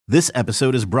This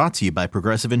episode is brought to you by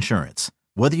Progressive Insurance.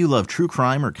 Whether you love true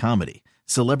crime or comedy,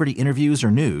 celebrity interviews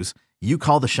or news, you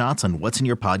call the shots on what's in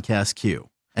your podcast queue.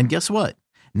 And guess what?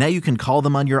 Now you can call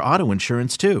them on your auto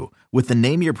insurance too with the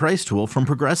Name Your Price tool from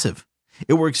Progressive.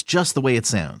 It works just the way it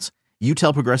sounds. You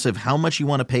tell Progressive how much you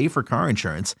want to pay for car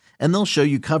insurance, and they'll show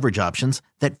you coverage options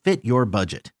that fit your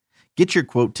budget. Get your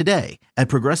quote today at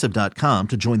Progressive.com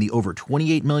to join the over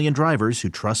 28 million drivers who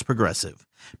trust Progressive.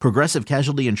 Progressive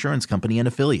Casualty Insurance Company and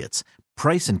Affiliates.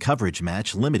 Price and coverage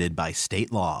match limited by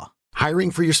state law. Hiring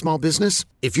for your small business?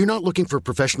 If you're not looking for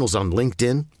professionals on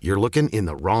LinkedIn, you're looking in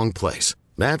the wrong place.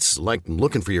 That's like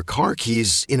looking for your car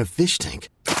keys in a fish tank.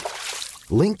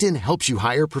 LinkedIn helps you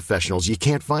hire professionals you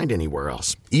can't find anywhere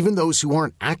else, even those who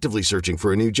aren't actively searching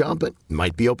for a new job but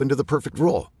might be open to the perfect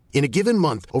role. In a given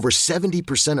month, over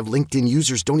 70% of LinkedIn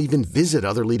users don't even visit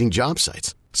other leading job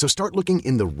sites. So start looking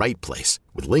in the right place.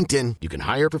 With LinkedIn, you can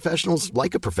hire professionals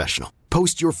like a professional.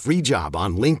 Post your free job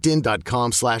on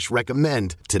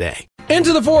linkedin.com/recommend today.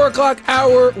 Into the 4 o'clock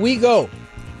hour we go.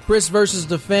 Chris versus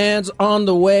the fans on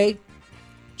the way.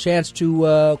 Chance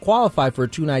to qualify for a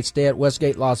 2-night stay at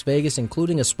Westgate, Las Vegas,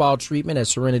 including a spa treatment at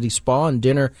Serenity Spa and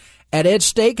dinner at Edge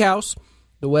Steakhouse.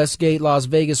 The Westgate Las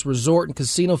Vegas Resort and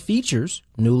Casino features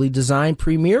newly designed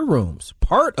premier rooms,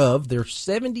 part of their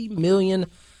 $70 million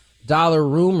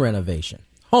room renovation,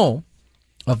 home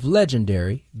of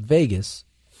legendary Vegas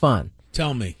fun.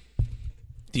 Tell me,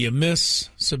 do you miss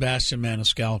Sebastian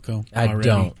Maniscalco I already?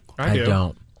 don't. I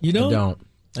don't. You don't?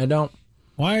 I don't.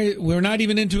 Why? We're not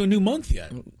even into a new month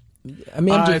yet. I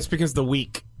mean, It's because the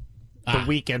week. The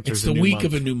week enters It's the a new week month.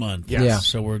 of a new month. Yes. Yeah.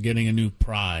 So we're getting a new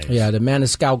prize. yeah, the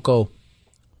Maniscalco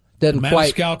doesn't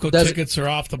Maniscalco doesn't- tickets are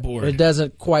off the board. It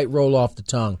doesn't quite roll off the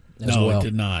tongue as No, well. it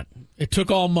did not. It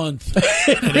took all month, and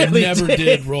it really never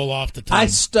did roll off the tongue. I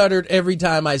stuttered every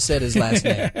time I said his last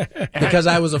name because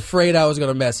I was afraid I was going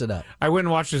to mess it up. I went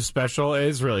and watched his special. It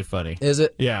is really funny. Is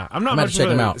it? Yeah. I'm not I'm gonna much check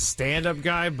of him a out. stand-up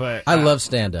guy, but... I love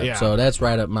stand-up, yeah. so that's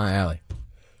right up my alley.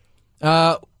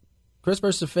 Chris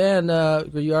versus the fan, are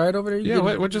you all right over there? You Yeah,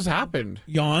 getting- what just happened?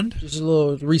 Yawned. Just a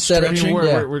little reset. Stretching?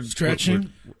 We're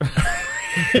Stretching.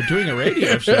 We're doing a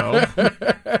radio show.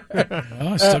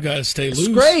 Oh, I still got to stay loose.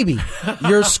 Scraby,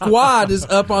 your squad is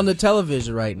up on the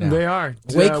television right now. They are.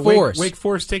 Wake Forest. Wake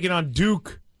Forest taking on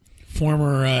Duke.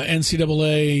 Former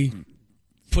NCAA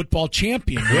football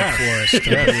champion. Wake Yeah. Forest. They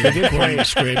did According to play.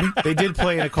 Scraby. They did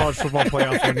play in a college football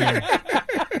playoff one year.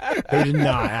 They did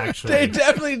not, actually. They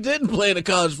definitely didn't play the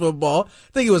college football.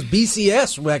 I think it was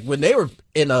BCS back when they were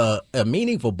in a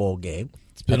meaningful bowl game.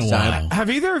 It's been a while. Have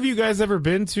either of you guys ever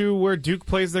been to where Duke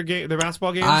plays their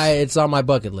basketball games? It's on my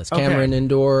bucket list. Okay. Cameron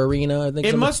Indoor Arena, I think.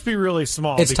 It must be really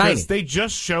small. It's because tiny. They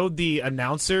just showed the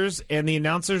announcers, and the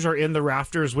announcers are in the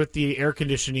rafters with the air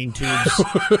conditioning tubes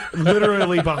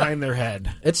literally behind their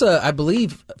head. It's I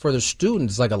believe, for the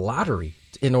students, like a lottery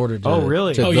in order to. Oh,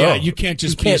 really? to Oh, go. yeah. You can't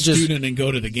just be a student and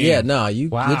go to the game. Yeah, no. You.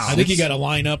 Wow. I think you got to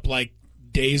line up like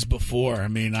days before. I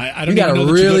mean, I You don't gotta even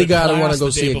know really that you go gotta to wanna class go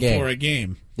the see day a game. before a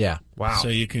game. Yeah. Wow. So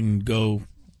you can go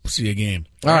see a game.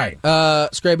 All right.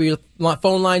 Scraby, your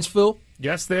phone lines full.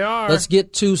 Yes, they are. Let's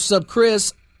get to Sub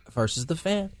Chris versus the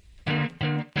fan.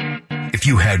 If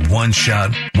you had one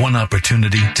shot, one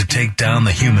opportunity to take down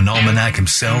the human almanac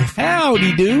himself,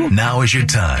 Howdy do. now is your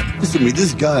time. Listen to me,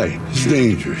 this guy is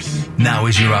dangerous. Now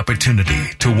is your opportunity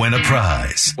to win a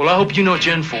prize. Well, I hope you know what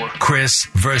you're in for. Chris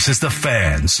versus the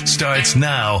Fans starts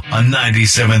now on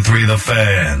 97.3 The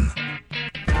Fan.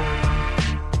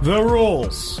 The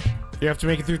rules. You have to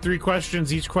make it through 3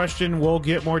 questions. Each question will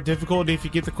get more difficult. If you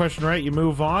get the question right, you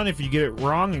move on. If you get it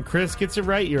wrong and Chris gets it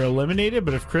right, you're eliminated.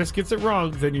 But if Chris gets it wrong,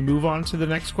 then you move on to the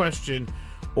next question,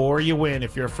 or you win.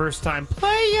 If you're a first-time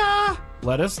player,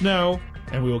 let us know,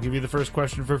 and we will give you the first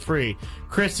question for free.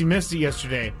 Chris, you missed it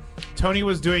yesterday. Tony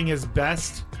was doing his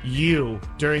best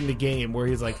during the game, where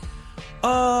he's like,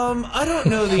 I don't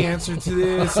know the answer to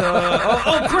this.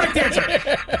 Correct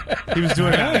answer. He was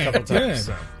doing that a couple times.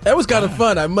 So. That was kind of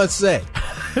fun, I must say.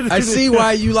 I see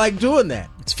why you like doing that.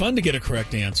 It's fun to get a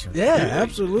correct answer. Yeah,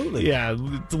 absolutely. Yeah,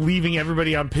 leaving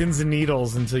everybody on pins and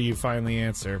needles until you finally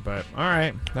answer. But all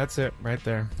right, that's it right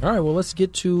there. All right, well, let's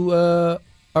get to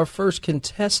our first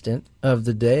contestant of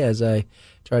the day as I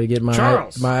try to get my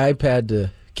iPad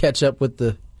to catch up with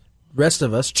the rest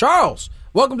of us. Charles,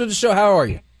 welcome to the show. How are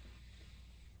you?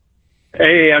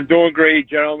 Hey, I'm doing great,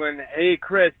 gentlemen. Hey,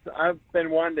 Chris, I've been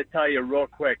wanting to tell you real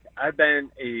quick. I've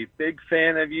been a big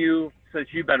fan of you since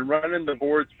you've been running the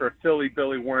boards for Philly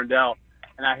Billy Warndell,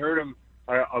 and I heard him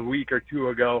a week or two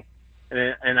ago,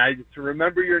 and I just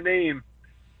remember your name.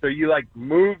 So you,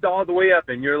 moved all the way up,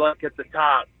 and you're, at the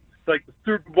top. It's like the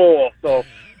Super Bowl. So,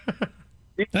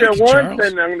 You Thank did you, once, Charles.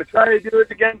 and I'm going to try to do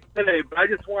it again today. But I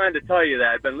just wanted to tell you that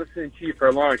I've been listening to you for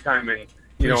a long time, and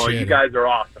Appreciate you it. guys are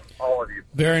awesome, all of you.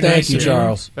 Very Thank nice you, of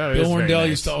Charles. That is Bill very Wendell nice.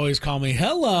 used to always call me,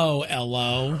 hello,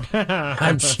 Ello.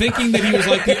 I'm thinking that he was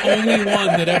like the only one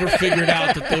that ever figured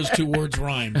out that those two words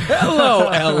rhymed.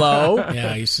 Hello.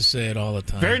 Yeah, I used to say it all the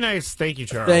time. Very nice. Thank you,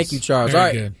 Charles. Thank you, Charles. Very All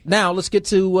right, good. now let's get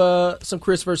to some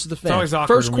Chris versus the It's fans. always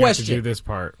awkward First when we have to do question: this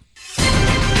part.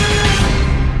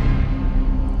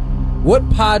 What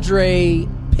Padre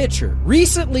pitcher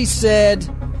recently said,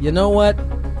 "You know what?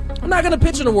 I'm not going to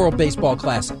pitch in the World Baseball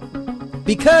Classic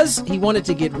because he wanted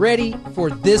to get ready for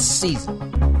this season."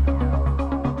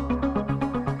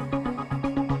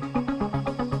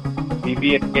 That's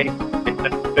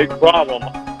a big problem.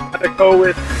 Gotta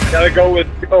go with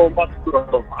Joe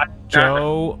Musgrove.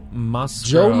 Joe Musgrove.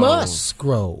 Joe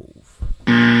Musgrove.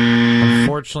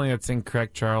 Unfortunately, that's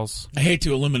incorrect, Charles. I hate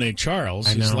to eliminate Charles.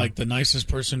 I He's know. like the nicest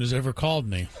person who's ever called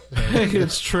me.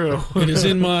 It's true. It is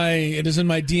in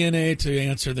my DNA to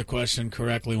answer the question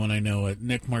correctly when I know it.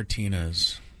 Nick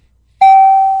Martinez.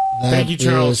 Thank you,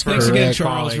 Charles, That is Thanks again, correct.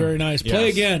 Charles. calling. Very nice. Play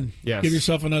Yes. again. Yes. Give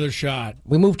yourself another shot.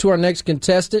 We move to our next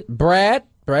contestant, Brad.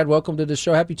 Brad, welcome to the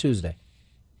show. Happy Tuesday.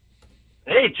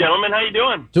 Hey, gentlemen, how you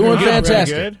doing? Doing Very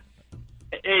fantastic. good.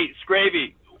 Hey,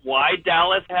 Scravy, why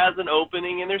Dallas has an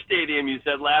opening in their stadium, you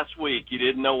said last week. You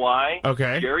didn't know why?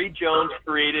 Okay. Jerry Jones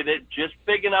created it just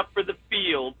big enough for the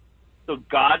field so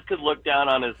God could look down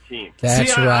on his team.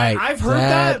 That's See, right. I've heard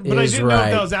that, but I is didn't know if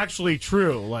right. that was actually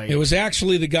true. Like, It was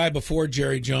actually the guy before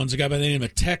Jerry Jones, a guy by the name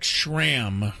of Tex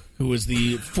Schramm, who was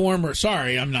the former.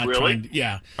 Sorry, I'm not Really? trying to.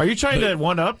 Yeah. are you trying to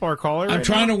one up our caller? I'm right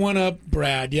trying now? to one up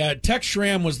Brad. Yeah, Tex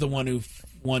Schramm was the one who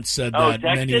once said Oh, that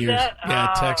Tex many did years. that?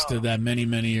 Yeah, Oh. Tex did that many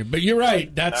years. But you're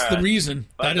right. That's All the right. reason.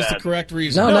 My That is the bad. correct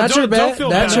reason. No, No, not don't- your don't bad. feel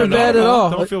Not bad your at bad all. at all.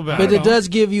 Don't feel bad But at it all. does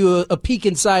give you a peek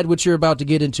inside what you're about to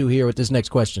get into here with this next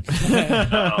question. All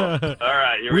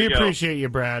right, here we We go. appreciate you,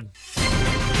 Brad.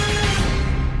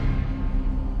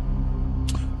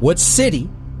 What city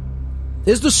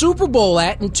is the Super Bowl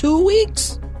at in 2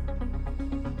 weeks?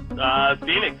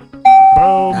 Phoenix.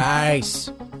 Boom. Nice.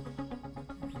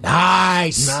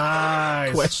 Nice.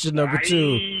 Nice. Question number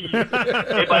 2. Hey,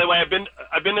 by the way, I've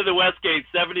been to the Westgate.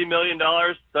 $70 million.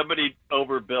 Somebody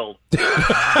overbilled.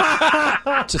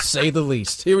 To say the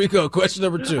least. Here we go. Question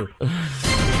number 2.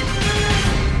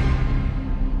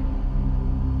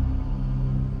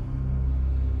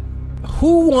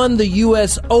 Who won the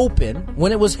U.S. Open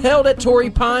when it was held at Torrey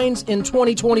Pines in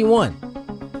 2021?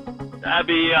 That'd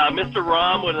be Mr.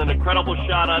 Rahm with an incredible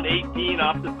shot on 18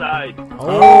 off the side.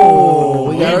 Oh,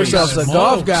 we got Holy ourselves a smokes.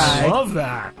 golf guy. Love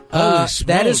that.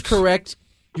 That is smokes. correct.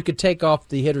 You could take off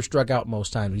the hitter struck out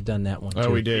most times. We've done that one, too.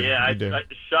 Oh, we did. Yeah, we I did.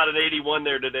 shot an 81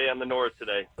 there today on the north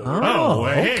today. Oh,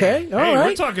 hey. okay. All Hey, right.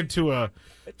 we're talking to a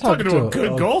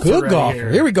good golfer. Good right golfer.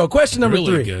 Here we go. Question number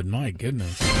Really 3. good. My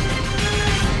goodness.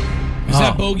 Is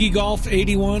that bogey golf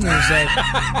 81 or is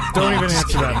that? Don't even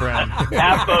answer that, Brad.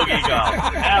 Half bogey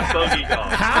golf. Half bogey golf.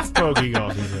 Half bogey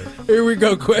golf, he said. Here we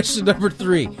go. Question number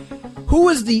 3. Who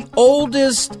is the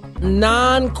oldest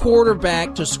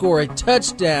non-quarterback to score a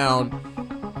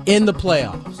touchdown in the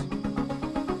playoffs?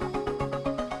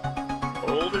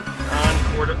 Oldest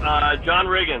on-quarter. John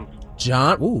Riggins.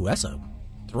 John. Ooh, that's a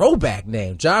throwback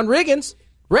name. John Riggins,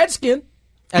 Redskin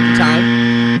at the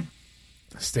time.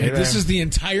 Stay Hey, there. this is the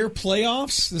entire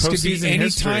playoffs. This could be Postseason any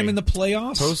history. time in the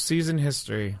playoffs. Postseason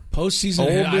history. Postseason.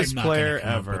 Oldest I'm not player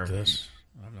gonna come up ever. with this.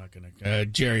 I'm not going to.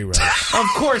 Jerry Rice. Of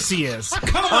course he is.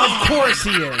 Come on. Of course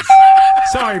he is.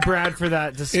 Sorry, Brad, for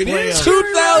that display. It is of-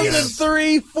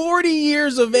 2003, 40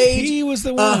 years of age. He was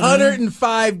the one.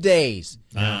 105 days.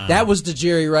 That was the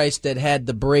Jerry Rice that had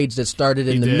the braids that started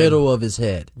in He the did. middle of his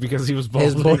head. Because he was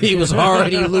His bald. boy, he was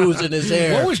already losing his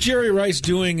hair. What was Jerry Rice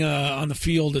doing on the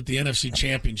field at the NFC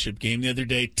Championship game the other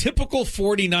day? Typical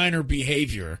 49er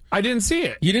behavior. I didn't see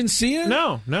it. You didn't see it?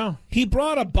 No. He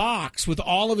brought a box with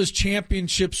all of his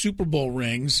championship Super Bowl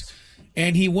rings,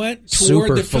 and he went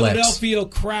toward the Superflex. Philadelphia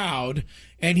crowd,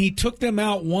 and he took them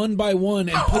out one by one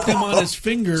and put them on his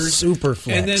fingers.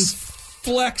 Superflex. And then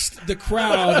flexed the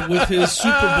crowd with his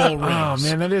Super Bowl rings. Oh,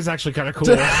 man, that is actually kind of cool.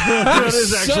 That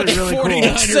is actually Such really 49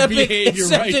 cool. Except behavior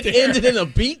except right it there. ended in a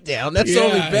beatdown. That's Yeah,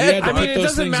 only he bad. had to I mean, put it those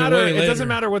doesn't things matter. away It later. doesn't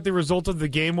matter what the result of the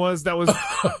game was. That was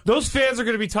those fans are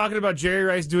going to be talking about Jerry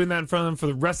Rice doing that in front of them for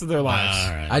the rest of their lives.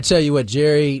 All right. I tell you what,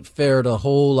 Jerry fared a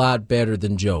whole lot better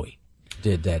than Joey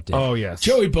did that day. Oh yes,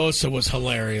 Joey Bosa was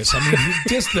hilarious. I mean,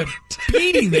 just the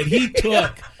beating that he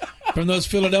took from those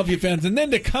Philadelphia fans, and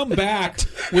then to come back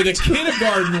with a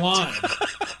kindergarten line.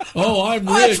 Oh, I'm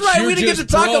rich. That's right. You're We didn't get just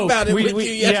to talk broke. about it We- with we-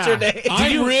 you yesterday.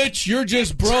 I'm rich. You're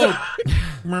just broke.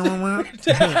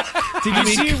 Did you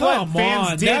see what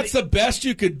fans did? That's the best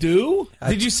you could do?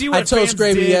 Did you see what I told fans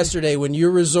Scraby did? yesterday, when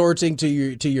you're resorting to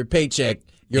your paycheck,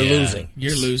 you're losing.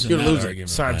 You're losing. You're that losing. argument,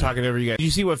 Sorry, I'm man. talking over you guys. Did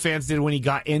you see what fans did when he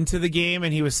got into the game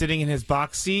and he was sitting in his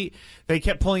box seat? They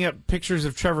kept pulling up pictures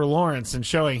of Trevor Lawrence and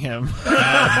showing him.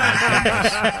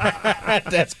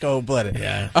 That's cold-blooded.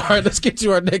 Yeah. All right, let's get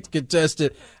to our next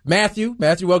contestant. Matthew,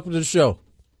 welcome to the show.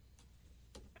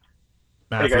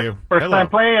 Matthew. First-time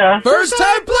player.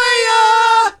 First-time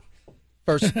player!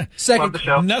 Second,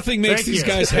 Nothing makes Thank these you.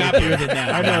 guys happier than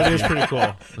that. I know, it is pretty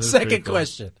cool. second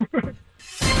question.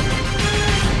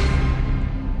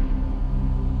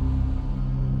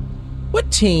 What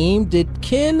team did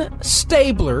Ken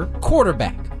Stabler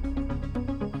quarterback?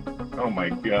 Oh my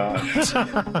god.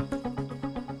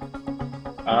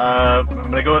 I'm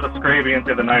gonna go with the Scraby and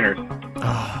say the Niners.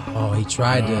 Oh, he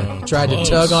tried to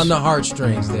tug on the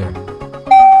heartstrings there.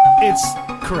 It's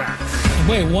correct.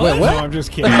 Wait, what? Wait, what? No, I'm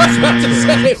just kidding. I was about to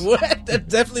say, what? That's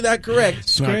definitely not correct. Not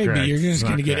Scraby, correct. you're just It's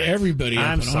going to not get correct. everybody up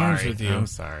I'm in arms sorry. with you. I'm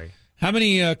sorry. How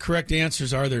many correct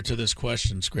answers are there to this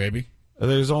question, Scraby?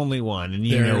 There's only one, and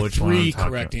you There know are which one. three I'm talking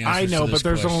correct about. answers I know, to but this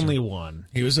there's question. only one.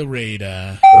 He was a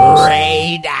Raider.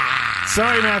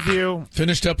 Sorry, Matthew.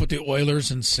 Finished up with the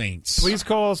Oilers and Saints. Please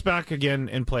call us back again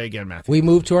and play again, Matthew. We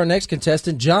move to our next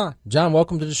contestant, John. John,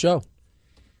 welcome to the show.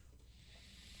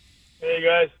 Hey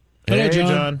guys. Hello, Hey,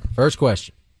 John. First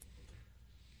question.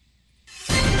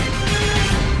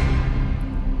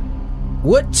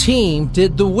 What team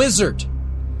did the Wizard,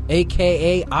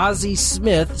 a.k.a. Ozzie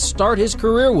Smith, start his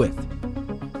career with?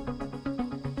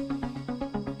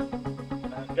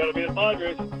 It's gotta be the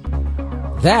Padres.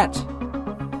 That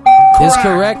is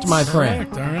correct, my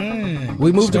friend. Correct. All right.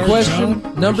 We move to Start, question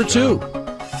John. number 2.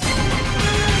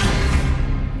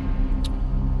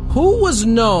 Who was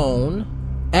known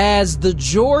as the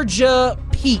Georgia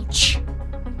Peach?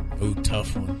 Ooh,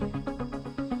 tough one.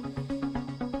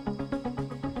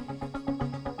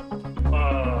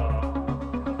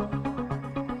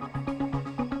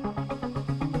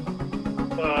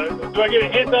 Do I get a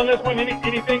hint on this one?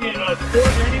 Anything in sports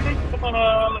or anything? Come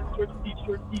on, short.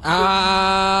 He's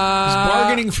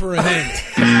bargaining for a hint.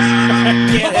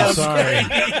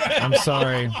 I'm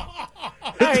sorry.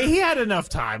 Hey, he had enough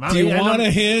time. Do you want a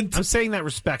hint? I'm saying that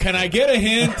respectfully. Can I get a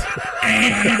hint?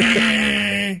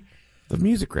 The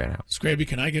music ran out. Scraby,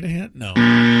 can I get a hint? No.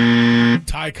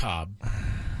 Ty Cobb.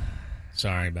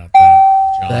 Sorry about that,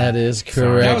 John. That is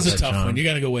correct. That was a tough John. one. You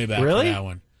got to go way back Really? for that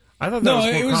one. I thought that No, was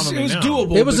it more was commonly known.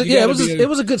 doable. It was but a, you yeah, it gotta was be a, it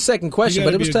was a good second question, you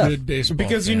but gotta it was be a tough. good baseball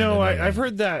Because, fan to know I've that.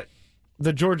 heard that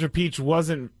the Georgia Peach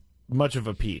wasn't much of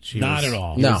a peach. He Not was- at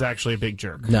all. He No. was actually a big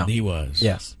jerk. No. He was.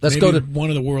 Yes. Let's Maybe go to one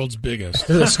of the world's biggest.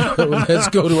 let's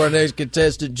go to our next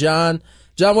contestant, John.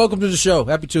 John, welcome to the show.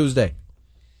 Happy Tuesday.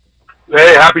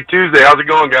 Hey, happy Tuesday. How's it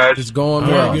going, guys? It's going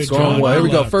Very well. good, It's going John. well. Here we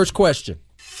Good go. luck. First question.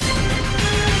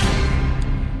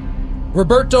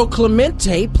 Roberto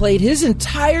Clemente played his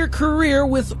entire career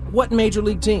with what major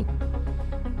league team?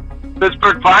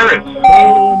 Pittsburgh Pirates.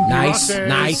 Nice, Rockers.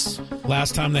 nice.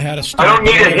 Last time they had a I star don't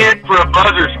need a player. hint for a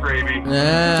buzzer, Scraby.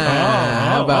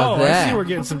 How about I see that? we're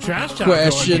getting some trash talk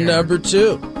Question going here. number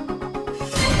 2. Well,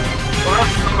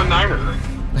 I'm a Niner.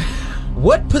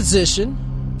 What position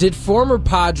did former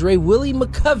Padre Willie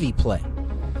McCovey play?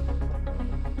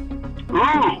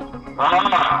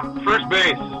 First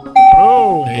base.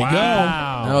 Oh, There you go.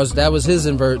 wow. That was his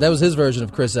version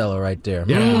of Chris Ella right there.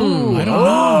 Yeah. Mm. I don't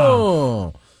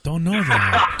know. Don't know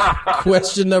that.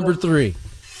 Question number 3.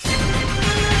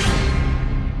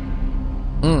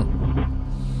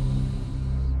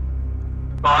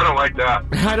 Oh, I don't like that.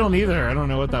 I don't either. I don't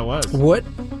know what that was. What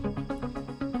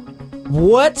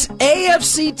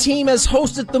AFC team has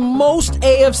hosted the most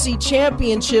AFC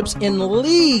championships in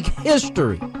league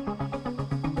history?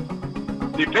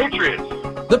 The Patriots.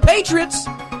 The Patriots.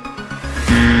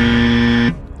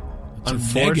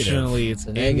 Unfortunately, it's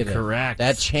The negative. incorrect.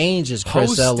 That changes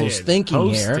Chris Ella's thinking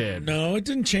here. Hosted. No, it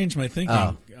didn't change my thinking.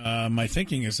 Oh. My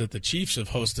thinking is that the Chiefs have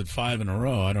hosted 5 in a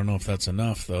row. I don't know if that's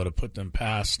enough, though, to put them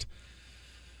past.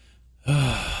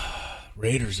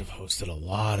 Raiders have hosted a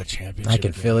lot of championships. I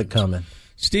can feel it coming.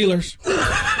 Steelers.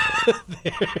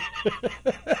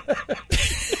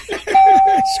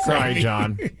 Sorry,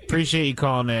 John. Appreciate you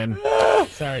calling in.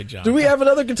 Sorry, John. Do we have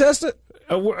another contestant?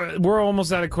 We're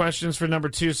almost out of questions for number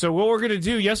 2. So what we're going to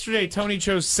do, yesterday Tony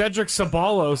chose Cedric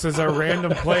Sabalos as our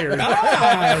random player.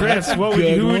 Chris, who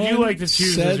would you like to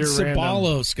choose as your random?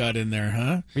 Sabalos got in there,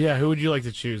 huh? Yeah, who would you like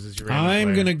to choose as your random I'm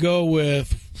player? going to go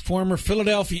with former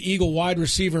Philadelphia Eagle wide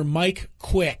receiver Mike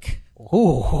Quick.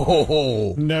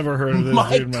 Ooh. Never heard of this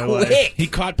Mike dude in my life. Quick. He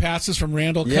caught passes from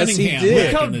Randall Yes, he Cunningham did. Look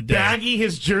back how in the day. baggy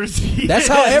his jersey That's is.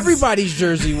 how everybody's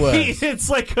jersey was. It's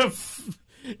like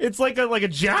a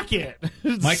jacket.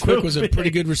 It's Mike so Quick was a big. pretty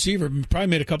good receiver. Probably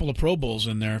made a couple of Pro Bowls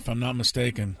in there, if I'm not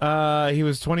mistaken. He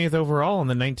was 20th overall in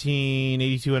the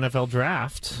 1982 NFL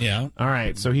draft. Yeah. All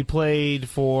right, so he played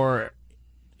for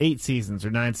 8 seasons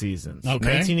or 9 seasons.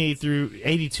 Okay.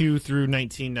 1982 through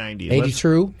 1990. 80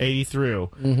 true? 80 through.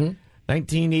 Mm-hmm.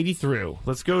 1980 through.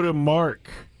 Let's go to Mark.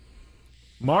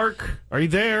 Mark, are you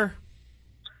there?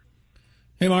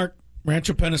 Hey, Mark.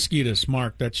 Rancho Penasquitos.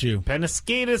 Mark, that's you.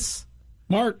 Penasquitos.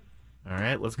 Mark. All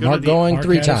right, let's go Mark to the going Mark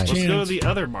 3 has times. Let's go to the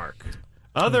other Mark.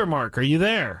 Other Mark, are you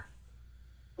there?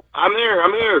 I'm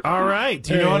here. All right.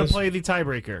 Do you There know he how to is. play the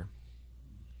tiebreaker?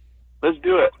 Let's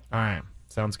do it. All right.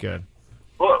 Sounds good.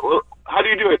 Well, how do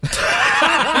you do it?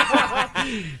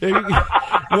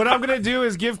 What I'm going to do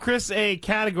is give Chris a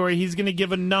category. He's going to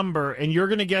give a number, and you're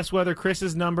going to guess whether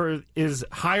Chris's number is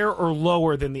higher or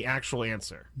lower than the actual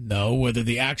answer. No, whether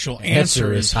the actual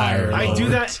answer is higher or I lower. do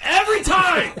that every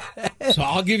time. So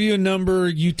I'll give you a number.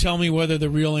 You tell me whether the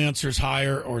real answer is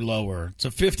higher or lower. It's a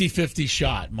 50-50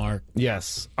 shot, Mark.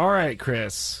 Yes. All right,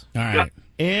 Chris. All right.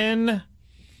 In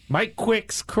Mike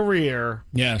Quick's career,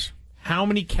 Yes. how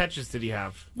many catches did he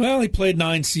have? Well, he played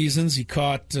 9 seasons. He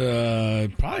caught,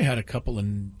 probably had a couple of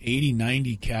 80,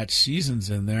 90 catch seasons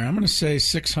in there. I'm going to say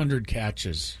 600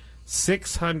 catches.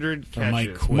 600 For catches.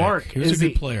 Mike Quick. Mark, He was a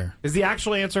good player. Is the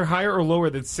actual answer higher or lower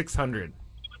than 600?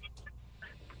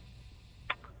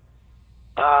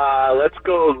 Let's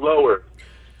go lower.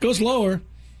 Goes lower.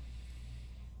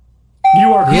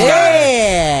 You are correct.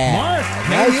 Yeah! Mark,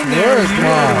 Nice hang in there. work, You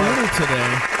are Mark. a winner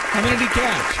today. How many did he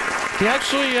catch? He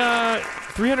actually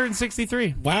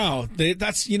 363. Wow.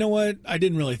 That's, you know what? I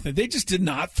didn't really think. They just did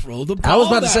not throw the ball I was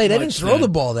about to that say, they much didn't throw then. the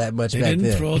ball that much They back didn't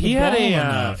then. throw the He ball had a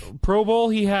enough. Pro Bowl.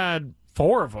 He had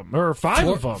 4 of them, or 5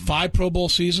 of them. 5 Pro Bowl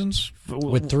seasons.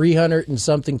 With 300 and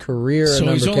something career So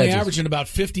number he's only catches. averaging about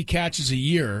 50 catches a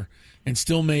year and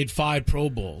still made 5 Pro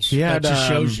Bowls. He had that just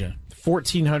shows you.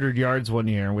 1,400 yards one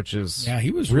year, which is Yeah,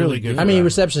 he was really good. How many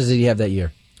receptions did he have that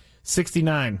year?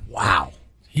 69. Wow.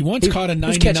 He once caught a he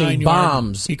was 99 catching yarder.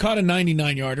 bombs. He caught a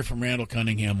 99 yarder from Randall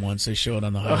Cunningham once. They show it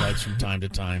on the highlights from time to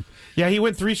time. Yeah, he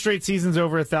went 3 straight seasons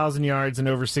over 1,000 yards and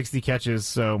over 60 catches.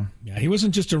 So Yeah, he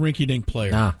wasn't just a rinky-dink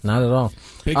player. Nah, not at all.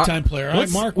 Big time player. All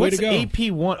right, Mark, way to go.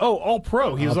 AP1? Oh,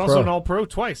 All-Pro. He was All-Pro. also an All-Pro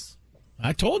twice.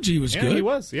 I told you he was Yeah, good. he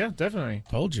was. Yeah, definitely.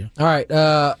 Told you. All right,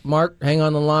 Mark, hang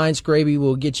on the line. Scraby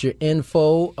will get your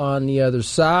info on the other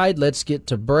side. Let's get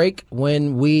to break.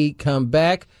 When we come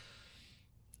back,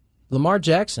 Lamar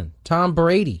Jackson, Tom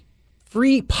Brady,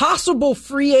 possible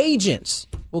free agents.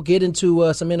 We'll get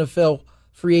into some NFL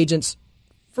free agents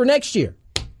for next year.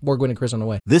 Borgwin and Chris on the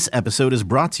way. This episode is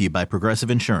brought to you by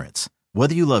Progressive Insurance.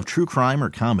 Whether you love true crime or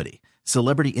comedy,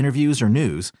 celebrity interviews or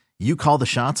news, you call the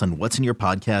shots on what's in your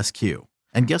podcast queue.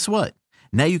 And guess what?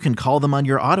 Now you can call them on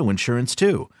your auto insurance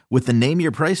too with the Name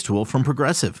Your Price tool from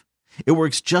Progressive. It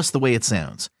works just the way it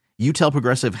sounds. You tell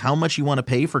Progressive how much you want to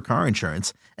pay for car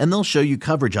insurance, and they'll show you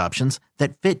coverage options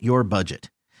that fit your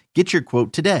budget. Get your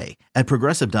quote today at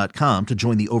Progressive.com to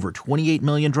join the over 28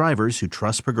 million drivers who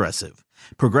trust Progressive.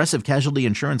 Progressive Casualty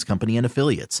Insurance Company and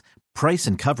Affiliates. Price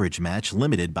and coverage match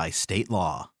limited by state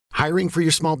law. Hiring for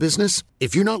your small business?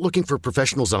 If you're not looking for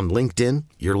professionals on LinkedIn,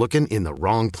 you're looking in the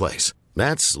wrong place.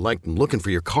 That's like looking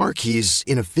for your car keys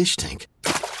in a fish tank.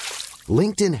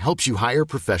 LinkedIn helps you hire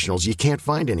professionals you can't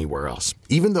find anywhere else,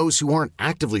 even those who aren't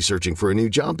actively searching for a new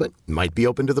job but might be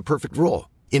open to the perfect role.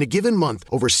 In a given month,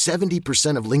 over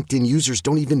 70% of LinkedIn users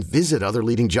don't even visit other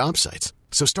leading job sites.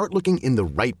 So start looking in the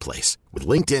right place. With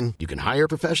LinkedIn, you can hire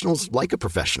professionals like a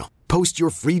professional. Post your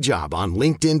free job on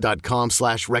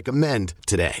linkedin.com/recommend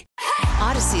today.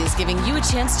 Odyssey is giving you a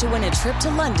chance to win a trip to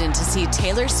London to see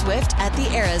Taylor Swift at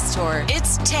the Eras Tour.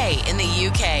 It's Tay in the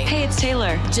UK. Hey, it's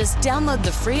Taylor. Just download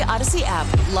the free Odyssey app,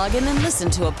 log in and listen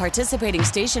to a participating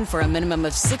station for a minimum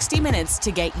of 60 minutes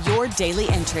to get your daily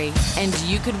entry. And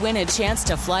you could win a chance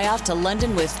to fly off to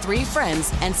London with 3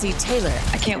 friends and see Taylor.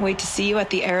 I can't wait to see you at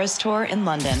the Eras Tour in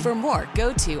London. For more,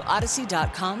 go to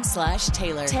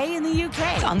odyssey.com/Taylor. Tay in the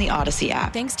UK. It's on the Odyssey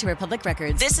app. Thanks to Republic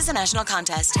Records. This is a national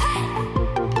contest.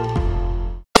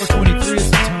 4:23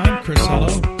 is the time. Chris, hello.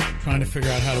 Trying to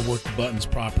figure out how to work the buttons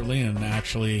properly and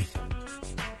actually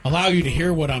allow you to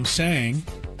hear what I'm saying.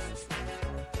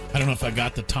 I don't know if I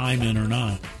got the time in or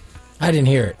not. I didn't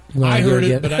hear it. I heard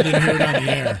it, but I didn't hear it on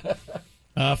the air.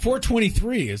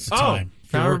 4:23 is the time.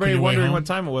 If you're Now everybody working your way wondering home. what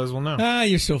time it was. Well, no.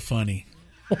 You're so funny.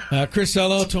 Chris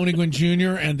Ello, Tony Gwynn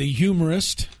Jr., and the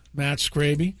humorist, Matt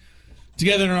Scraby.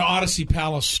 Together in our Odyssey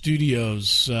Palace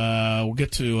studios, we'll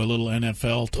get to a little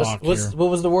NFL talk here.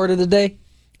 What was the word of the day?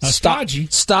 Stodgy.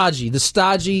 Stodgy. The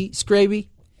stodgy Scraby?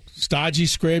 Stodgy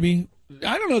Scraby.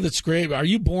 I don't know that Scraby. Are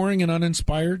you boring and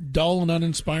uninspired? Dull and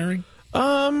uninspiring?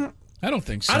 I don't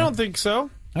think so. I don't think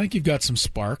so. I think you've got some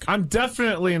spark. I'm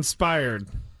definitely inspired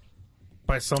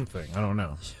by something. I don't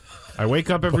know. I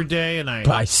wake up every day and I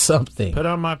by something. Put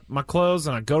on my clothes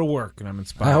and I go to work and I'm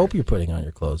inspired. I hope you're putting on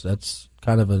your clothes. That's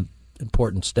kind of an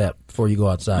important step before you go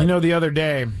outside. You know, the other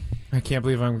day, I can't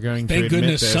believe I'm going to admit Thank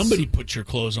goodness this. somebody put your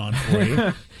clothes on for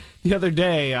you. The other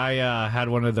day, I had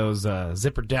one of those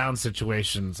zipper down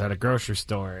situations at a grocery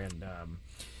store, and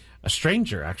a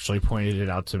stranger actually pointed it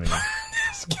out to me.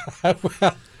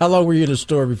 How long were you in the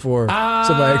store before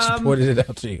somebody actually pointed it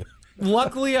out to you?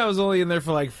 Luckily, I was only in there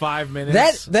for like 5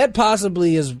 minutes. That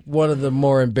possibly is one of the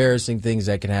more embarrassing things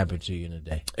that can happen to you in a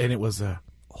day. And it was a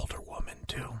older woman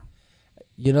too.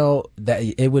 You know, that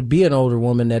it would be an older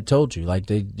woman that told you. Like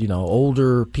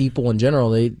older people in general,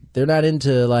 they're not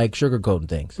into like sugarcoating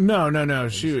things. No.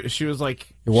 She was like,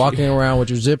 you're walking around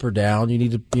with your zipper down. You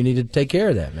need to take care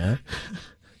of that, man.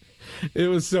 It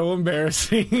was so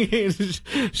embarrassing.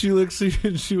 She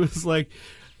was like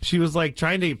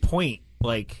trying to point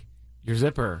like your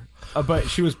zipper, but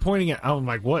she was pointing at. I'm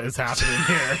like, what is happening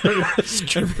here?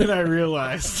 And then I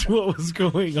realized what was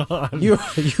going on. You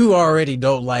already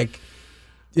don't like,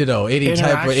 any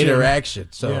type of interaction.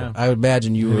 So yeah. I would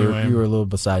imagine you were a little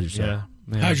beside yourself.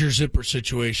 Yeah. How's your zipper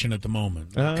situation at the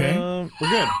moment? Okay, we're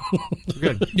good. We're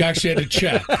good. You actually had to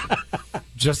check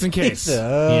just in case. You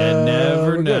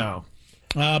never know.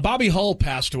 Bobby Hull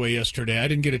passed away yesterday. I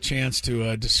didn't get a chance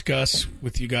to discuss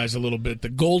with you guys a little bit. The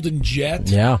Golden Jet,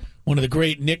 one of the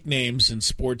great nicknames in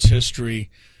sports history.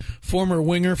 Former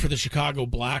winger for the Chicago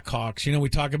Blackhawks. We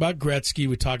talk about Gretzky,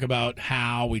 we talk about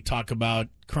Howe, we talk about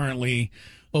currently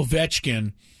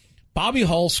Ovechkin. Bobby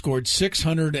Hull scored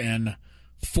 610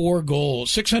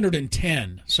 goals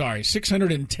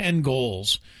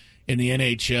in the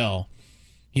NHL.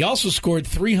 He also scored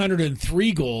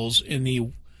 303 goals in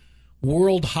the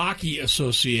World Hockey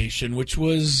Association, which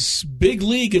was big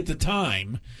league at the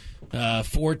time.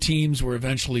 4 teams were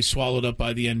eventually swallowed up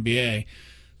by the NBA.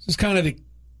 It's kind of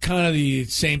the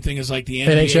same thing as like the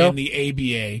NBA NHL? and the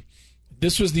ABA.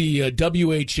 This was the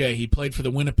WHA. He played for the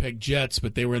Winnipeg Jets,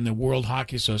 but they were in the World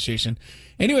Hockey Association.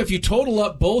 Anyway, if you total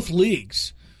up both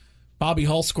leagues, Bobby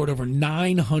Hull scored over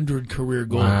 900 career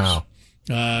goals. Wow.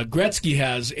 Gretzky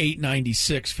has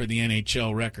 896 for the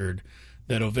NHL record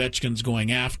that Ovechkin's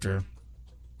going after.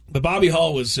 But Bobby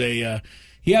Hull was he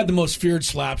had the most feared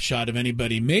slap shot of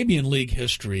anybody, maybe in league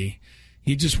history.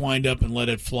 He'd just wind up and let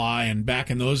it fly. And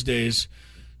back in those days,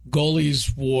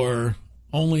 goalies wore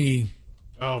only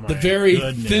the very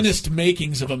thinnest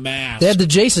makings of a mask. They had the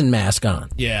Jason mask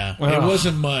on. Yeah, it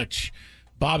wasn't much.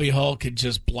 Bobby Hull could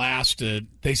just blast it.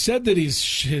 They said that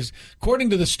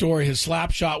according to the story, his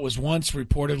slap shot was once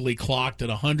reportedly clocked at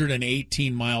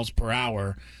 118 miles per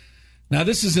hour. Now,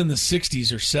 this is in the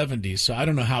 60s or 70s, so I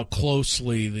don't know how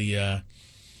closely the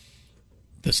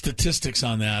statistics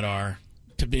on that are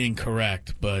to being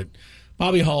correct. But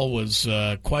Bobby Hull was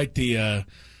quite the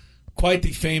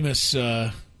famous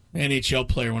NHL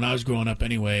player when I was growing up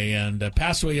anyway, and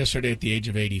passed away yesterday at the age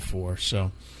of 84.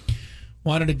 So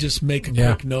wanted to just make a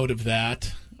quick note of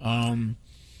that.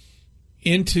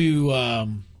 Into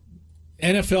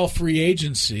NFL free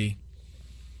agency.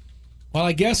 Well,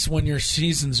 I guess when your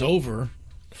season's over...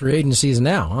 Free agency is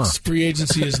now, huh? Free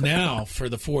agency is now for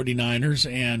the 49ers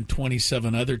and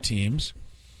 27 other teams.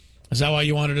 Is that why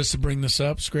you wanted us to bring this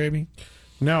up, Scraby?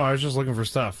 No, I was just looking for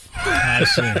stuff. I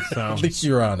see. So, at least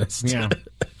you're honest. Yeah.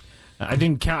 I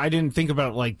didn't think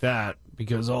about it like that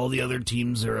because all the other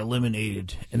teams are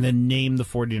eliminated. And then name the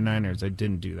 49ers. I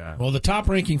didn't do that. Well, the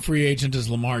top-ranking free agent is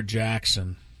Lamar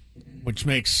Jackson, which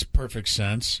makes perfect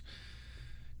sense.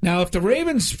 Now, if the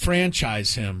Ravens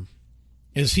franchise him,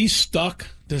 is he stuck?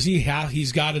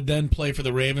 He's got to then play for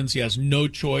the Ravens? He has no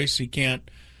choice. He can't.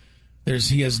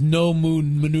 He has no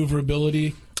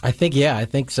maneuverability. I think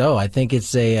so. I think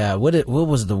it's a what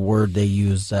was the word they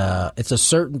used? It's a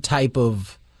certain type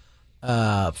of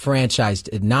franchise.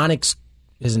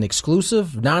 Is an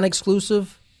exclusive,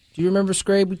 non-exclusive. Do you remember,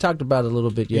 Scrape? We talked about it a little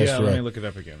bit yesterday. Yeah, let me look it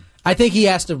up again. I think he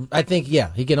has to.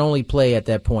 He can only play at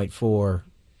that point for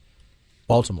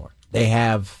Baltimore. They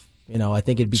have, I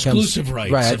think it becomes exclusive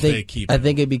rights. Right, they keep it. I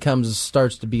think it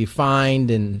starts to be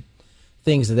fined and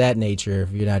things of that nature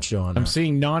if you're not showing up. I'm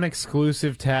seeing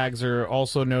non-exclusive tags are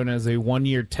also known as a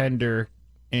 1-year tender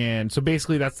And so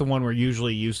basically that's the one we're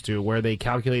usually used to, where they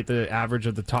calculate the average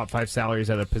of the top 5 salaries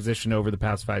at a position over the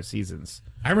past 5 seasons.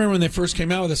 I remember when they first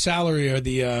came out with the salary or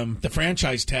the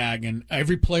franchise tag, and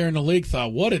every player in the league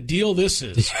thought, what a deal this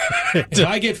is. If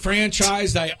I get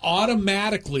franchised, I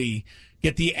automatically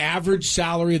get the average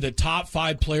salary of the top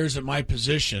 5 players at my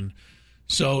position.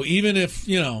 So even if,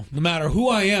 no matter who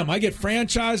I am, I get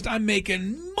franchised, I'm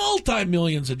making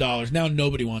multi-millions of dollars. Now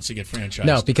nobody wants to get franchised.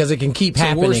 No, because it can keep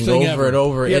happening over and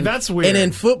over. Yeah, that's weird. And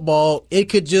in football, it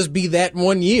could just be that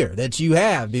 1 year that you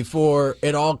have before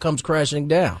it all comes crashing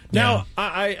down. Now,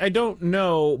 I don't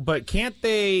know, but can't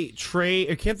they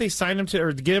trade, or can't they sign him to,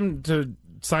 or get him to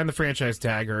sign the franchise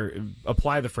tag or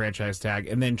apply the franchise tag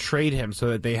and then trade him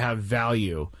so that they have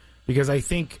value? Because I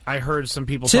think I heard some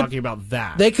people talking about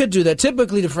that. They could do that.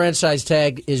 Typically, the franchise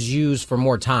tag is used for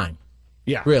more time.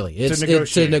 Yeah. Really. It's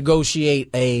to negotiate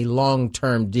a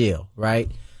long-term deal,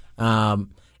 right?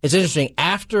 It's interesting.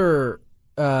 After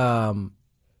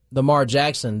Lamar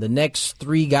Jackson, the next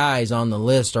 3 guys on the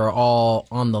list are all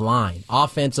on the line.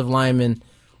 Offensive lineman,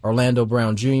 Orlando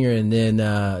Brown Jr., and then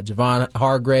Javon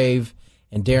Hargrave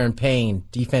and Darren Payne,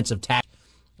 defensive tackle.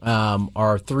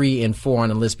 Are 3 and 4 on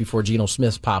the list before Geno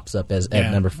Smith pops up at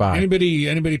number 5.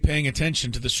 Anybody paying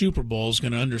attention to the Super Bowl is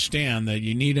going to understand that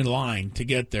you need a line to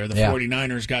get there. The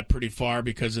 49ers got pretty far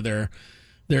because of their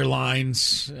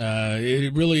lines.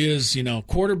 It really is,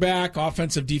 quarterback,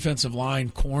 offensive, defensive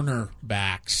line,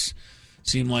 cornerbacks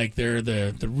seem like they're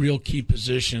the real key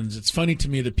positions. It's funny to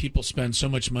me that people spend so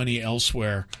much money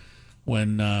elsewhere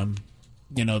when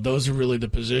those are really the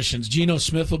positions. Geno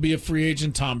Smith will be a free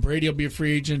agent. Tom Brady will be a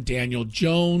free agent. Daniel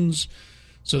Jones.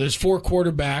 So there's 4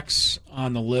 quarterbacks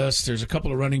on the list. There's a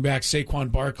couple of running backs.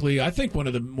 Saquon Barkley. I think one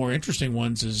of the more interesting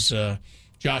ones is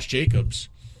Josh Jacobs.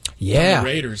 Yeah. From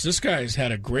the Raiders. This guy's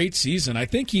had a great season. I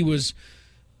think he was,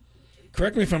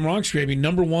 correct me if I'm wrong, Scraby,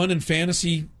 number 1 in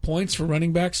fantasy points for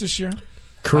running backs this year.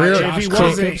 If he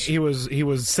wasn't, he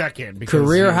was second.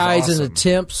 Career highs in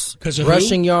attempts,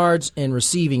 rushing yards, and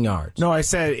receiving yards. No, I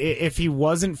said if he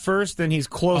wasn't first, then he's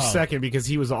close second because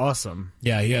he was awesome.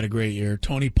 Yeah, he had a great year.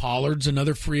 Tony Pollard's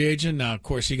another free agent. Now, of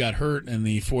course, he got hurt in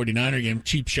the 49er game.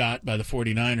 Cheap shot by the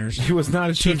 49ers. He was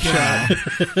not a cheap shot.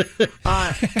 Can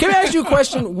I ask you a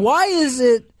question? Why is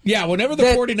it... Yeah, whenever the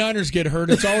 49ers get hurt,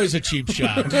 it's always a cheap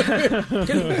shot.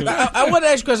 I want to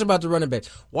ask you a question about the running backs.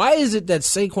 Why is it that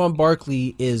Saquon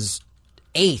Barkley is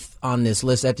 8th on this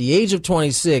list at the age of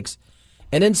 26,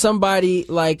 and then somebody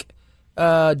like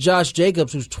Josh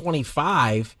Jacobs, who's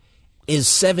 25, is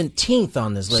 17th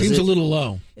on this list? Seems a little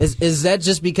low. Is that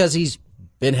just because he's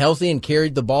been healthy and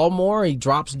carried the ball more? He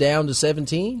drops down to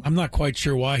 17? I'm not quite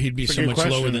sure why he'd be so much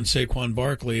lower than Saquon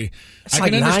Barkley. It's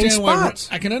like 9 spots.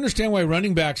 I can understand why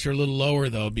running backs are a little lower,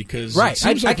 though, because it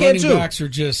seems like running backs are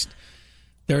just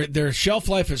their shelf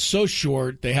life is so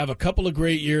short. They have a couple of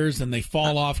great years, and they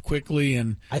fall off quickly.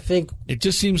 And I think it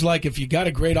just seems like if you got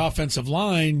a great offensive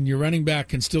line, your running back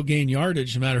can still gain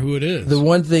yardage no matter who it is. The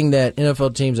one thing that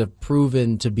NFL teams have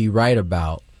proven to be right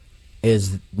about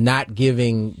is not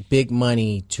giving big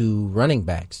money to running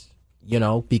backs,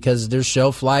 because their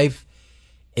shelf life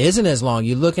isn't as long.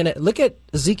 Look at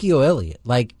Ezekiel Elliott.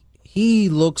 Like, he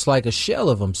looks like a shell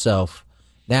of himself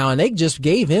now, and they just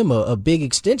gave him a big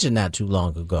extension not too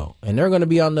long ago, and they're going to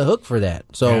be on the hook for that.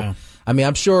 So, yeah. I mean,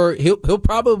 I'm sure he'll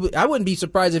probably, I wouldn't be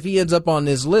surprised if he ends up on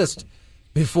this list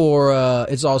before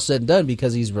it's all said and done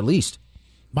because he's released.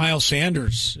 Miles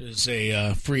Sanders is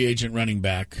a free agent running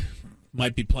back.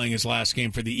 Might be playing his last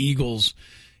game for the Eagles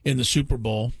in the Super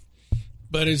Bowl.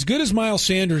 But as good as Miles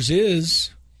Sanders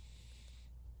is,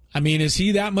 I mean, is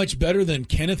he that much better than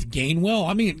Kenneth Gainwell?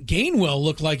 I mean, Gainwell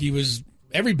looked like he was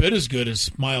every bit as good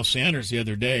as Miles Sanders the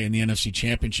other day in the NFC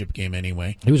Championship game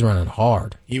anyway. He was running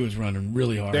hard. He was running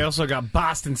really hard. They also got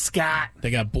Boston Scott. They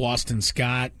got Boston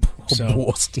Scott. So,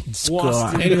 Boston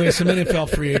Scott. Anyway, some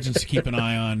NFL free agents to keep an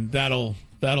eye on. That'll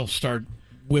start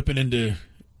whipping into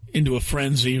a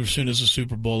frenzy as soon as the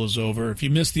Super Bowl is over. If you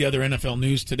missed the other NFL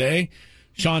news today,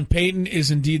 Sean Payton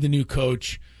is indeed the new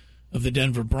coach of the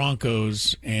Denver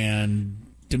Broncos, and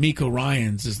DeMeco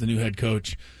Ryans is the new head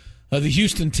coach of the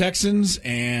Houston Texans,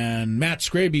 and Matt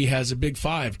Scraby has a Big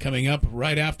Five coming up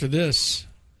right after this.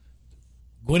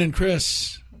 Gwynn and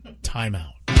Chris,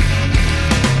 timeout.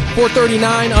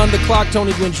 4:39 on the clock.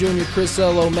 Tony Gwynn Jr., Chris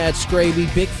Ello, Matt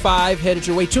Scraby. Big Five headed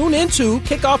your way. Tune into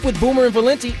Kickoff with Boomer and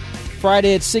Valenti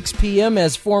Friday at 6 p.m.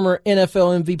 as former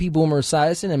NFL MVP Boomer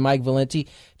Esiason and Mike Valenti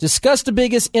discuss the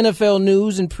biggest NFL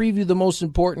news and preview the most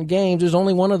important games. There's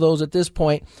only one of those at this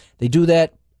point. They do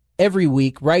that every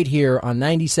week right here on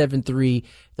 97.3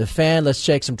 The Fan. Let's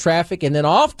check some traffic, and then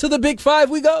off to the Big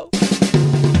Five we go.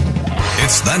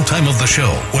 It's that time of the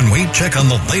show when we check on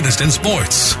the latest in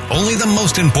sports. Only the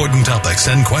most important topics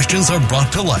and questions are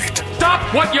brought to light.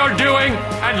 Stop what you're doing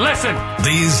and listen.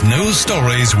 These news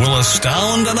stories will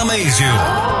astound and amaze you.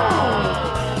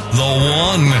 The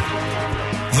one,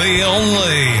 the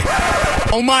only.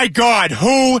 Oh my God,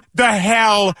 who the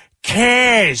hell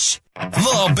cares?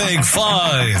 The Big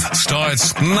Five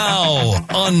starts now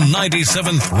on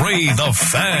 97.3 The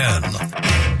Fan.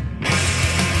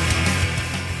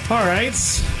 All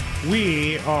right,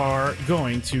 we are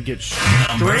going to get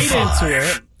straight into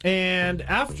it. And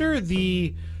after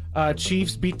the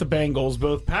Chiefs beat the Bengals,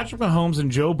 both Patrick Mahomes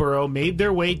and Joe Burrow made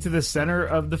their way to the center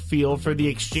of the field for the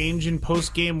exchange in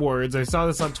post-game words. I saw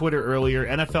this on Twitter earlier.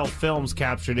 NFL Films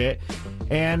captured it,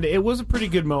 and it was a pretty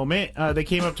good moment. They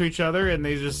came up to each other, and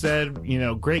they just said,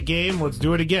 great game, let's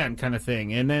do it again, kind of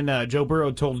thing. And then Joe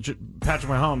Burrow told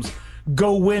Patrick Mahomes,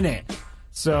 go win it.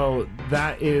 So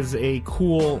that is a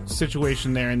cool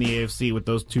situation there in the AFC with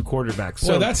those two quarterbacks.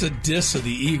 So that's a diss of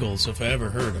the Eagles if I ever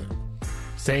heard it.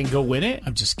 Saying go win it?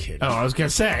 I'm just kidding. Oh, I was going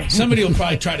to say. Somebody will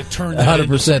probably try to turn that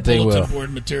 100% into they bulletin will.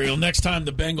 board material next time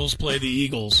the Bengals play the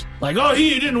Eagles. Like, oh,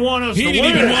 he didn't want us to win. He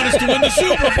didn't even want us to win the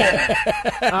Super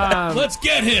Bowl. Let's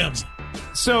get him.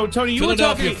 So, Tony,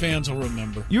 Philadelphia fans will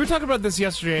remember. You were talking about this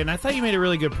yesterday, and I thought you made a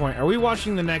really good point. Are we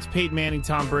watching the next Peyton Manning,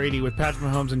 Tom Brady with Patrick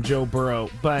Mahomes and Joe Burrow?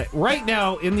 But right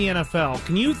now in the NFL,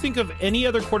 can you think of any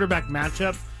other quarterback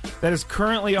matchup that is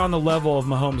currently on the level of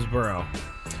Mahomes-Burrow?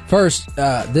 First,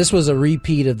 this was a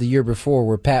repeat of the year before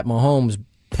where Pat Mahomes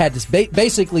had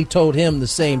basically told him the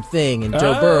same thing, and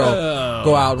Joe Burrow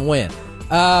go out and win.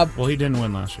 Well, he didn't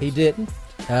win last year. He didn't.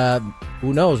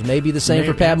 Who knows? Maybe the same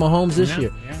for Pat Mahomes this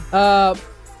year. Yeah.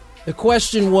 The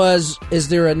question was, is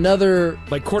there another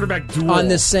quarterback duel on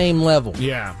the same level?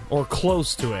 Yeah, or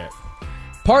close to it.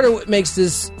 Part of what makes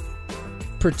this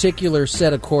particular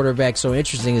set of quarterbacks so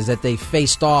interesting is that they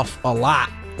faced off a lot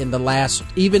in the last,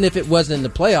 even if it wasn't in the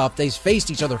playoff, they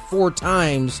faced each other 4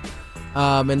 times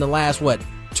in the last,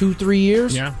 2-3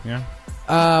 years? Yeah.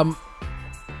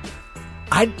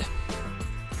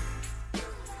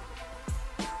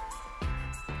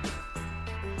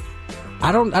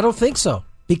 I don't think so,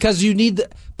 because you need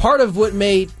part of what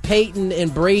made Peyton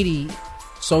and Brady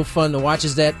so fun to watch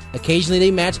is that occasionally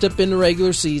they matched up in the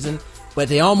regular season, but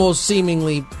they almost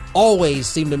seemingly always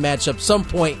seem to match up some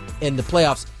point in the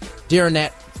playoffs during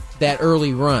that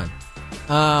early run.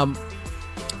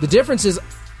 The difference is,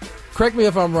 correct me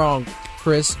if I'm wrong,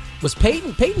 Chris, was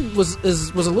Peyton was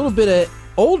a little bit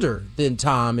older than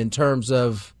Tom in terms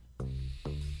of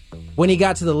when he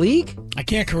got to the league? I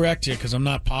can't correct you because I'm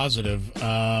not positive.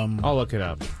 I'll look it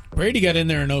up. Brady got in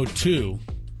there in 2002.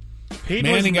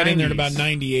 Manning got in there in about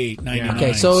 98, 99.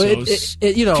 Okay, so it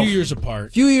 2 years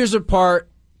apart. Few years apart.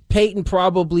 Peyton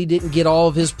probably didn't get all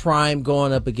of his prime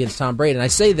going up against Tom Brady. And I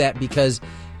say that because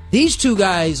these two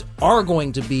guys are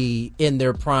going to be in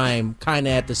their prime kind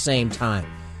of at the same time.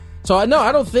 So, I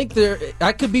don't think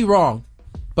I could be wrong,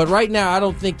 but right now I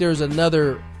don't think there's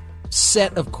another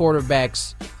set of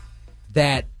quarterbacks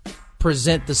that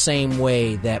present the same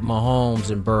way that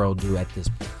Mahomes and Burrow do at this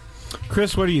point.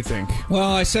 Chris, what do you think?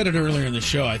 Well, I said it earlier in the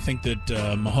show. I think that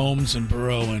Mahomes and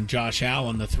Burrow and Josh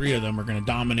Allen, the three of them, are going to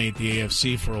dominate the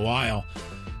AFC for a while.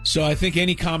 So I think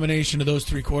any combination of those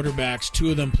three quarterbacks,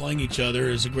 2 of them playing each other,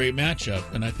 is a great matchup.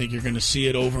 And I think you're going to see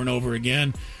it over and over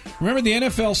again. Remember, the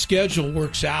NFL schedule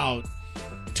works out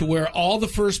to where all the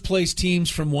first-place teams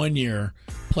from one year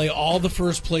play all the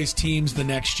first-place teams the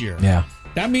next year. Yeah.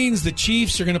 That means the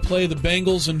Chiefs are going to play the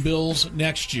Bengals and Bills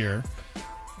next year.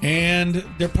 And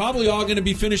they're probably all going to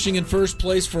be finishing in first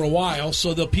place for a while,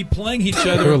 so they'll be playing each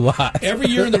other every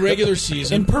year in the regular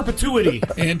season. In perpetuity.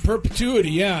 In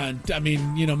perpetuity, yeah. And, I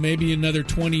mean, maybe another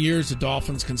 20 years the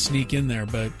Dolphins can sneak in there.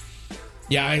 But,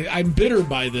 yeah, I'm bitter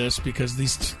by this because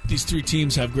these 3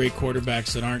 teams have great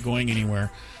quarterbacks that aren't going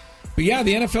anywhere. But, yeah,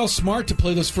 the NFL's smart to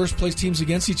play those first-place teams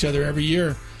against each other every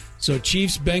year. So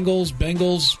Chiefs, Bengals,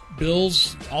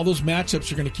 Bills, all those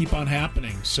matchups are going to keep on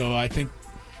happening. So I think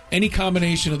any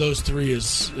combination of those 3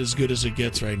 is as good as it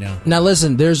gets right now. Now,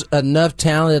 listen, there's enough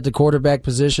talent at the quarterback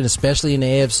position, especially in the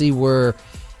AFC, where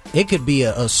it could be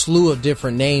a slew of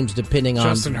different names depending on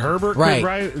Justin Herbert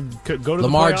could go to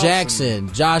Lamar the playoffs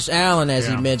Jackson, Josh Allen, as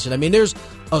he mentioned. I mean, there's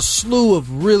a slew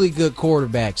of really good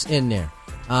quarterbacks in there.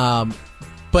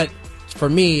 But for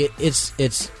me, it's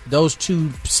those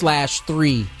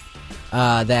 2/3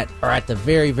 that are at the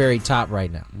very, very top right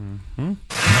now.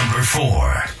 Number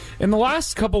 4. In the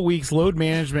last couple weeks, load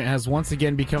management has once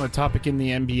again become a topic in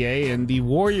the NBA, and the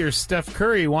Warriors' Steph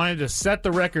Curry wanted to set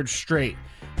the record straight.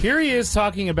 Here he is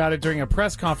talking about it during a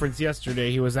press conference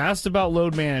yesterday. He was asked about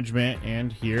load management,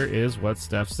 and here is what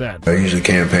Steph said. I usually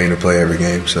campaign to play every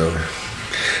game, so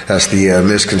that's the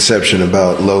misconception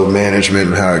about load management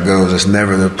and how it goes. It's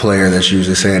never the player that's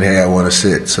usually saying, hey, I want to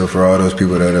sit. So for all those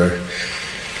people that are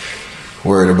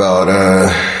worried about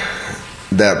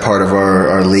that part of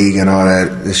our league and all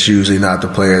that, it's usually not the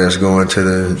player that's going to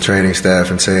the training staff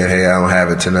and saying, hey, I don't have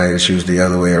it tonight. It's usually the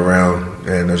other way around.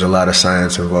 And there's a lot of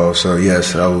science involved. So,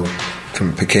 yes, I will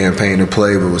campaign to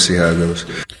play, but we'll see how it goes.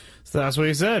 So that's what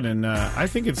he said. And I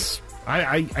think it's –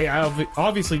 I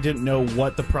obviously didn't know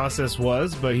what the process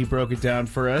was, but he broke it down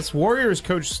for us. Warriors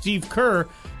coach Steve Kerr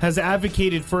has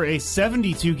advocated for a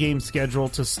 72-game schedule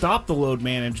to stop the load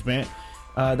management.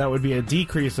 That would be a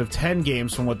decrease of 10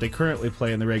 games from what they currently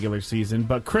play in the regular season.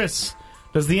 But, Chris,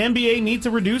 does the NBA need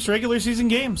to reduce regular season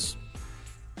games?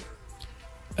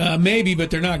 Maybe,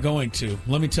 but they're not going to.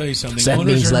 Let me tell you something. That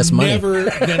Owners means are less money. never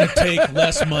going to take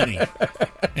less money.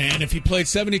 And if you played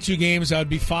 72 games, that would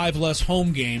be 5 less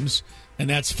home games, and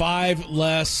that's 5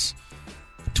 less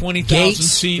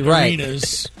 20,000-seat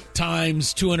arenas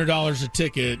times $200 a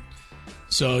ticket.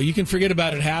 So you can forget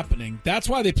about it happening. That's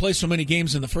why they play so many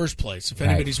games in the first place, if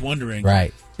anybody's wondering.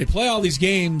 Right. They play all these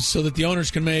games so that the owners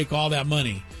can make all that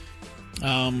money.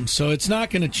 So it's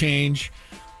not going to change.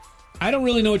 I don't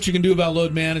really know what you can do about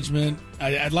load management.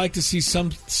 I'd like to see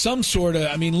some sort of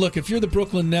 – I mean, look, if you're the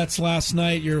Brooklyn Nets last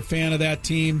night, you're a fan of that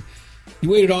team. You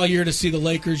waited all year to see the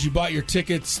Lakers. You bought your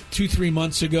tickets 2-3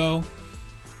 months ago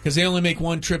because they only make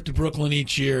one trip to Brooklyn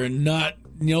each year and no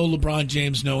LeBron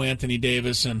James, no Anthony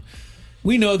Davis. And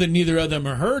we know that neither of them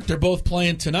are hurt. They're both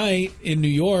playing tonight in New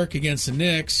York against the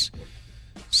Knicks.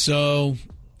 So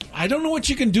I don't know what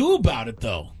you can do about it,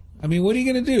 though. I mean, what are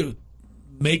you going to do?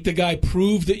 Make the guy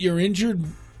prove that you're injured,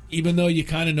 even though you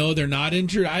kind of know they're not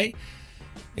injured.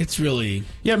 It's really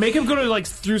make him go to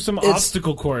through some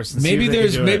obstacle course. And maybe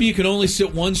you can only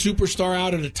sit one superstar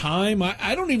out at a time.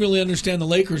 I don't even really understand the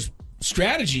Lakers'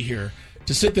 strategy here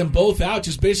to sit them both out.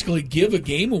 Just basically give a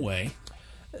game away.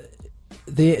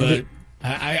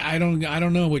 I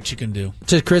don't know what you can do.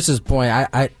 To Chris's point,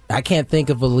 I can't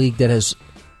think of a league that has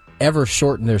ever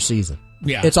shortened their season.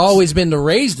 Yeah, it's always been to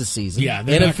raise the season. Yeah,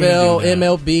 NFL,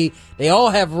 MLB, they all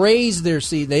have raised their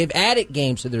season. They've added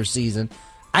games to their season.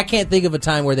 I can't think of a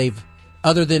time where they've,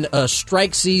 other than a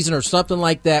strike season or something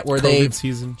like that, where they've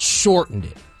shortened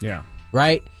it. Yeah.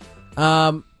 Right?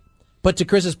 But to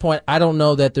Chris's point, I don't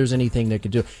know that there's anything they could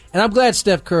do. And I'm glad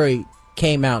Steph Curry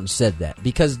came out and said that,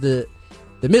 because the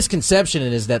misconception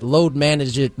is that load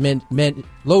management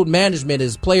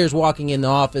is players walking in the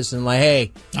office and like,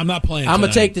 hey, I'm not playing. I'm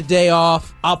gonna take the day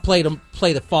off. I'll play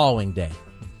the following day.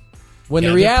 When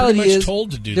the reality they're pretty much is,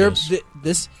 told to do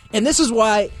this, and this is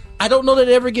why I don't know that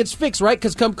it ever gets fixed, right?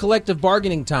 Because come collective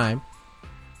bargaining time,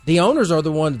 the owners are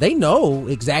the ones, they know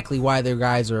exactly why their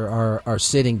guys are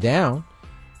sitting down.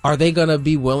 Are they going to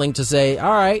be willing to say, all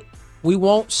right, we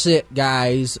won't sit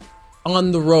guys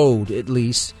on the road at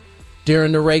least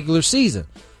during the regular season?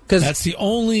 Because that's the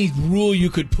only rule you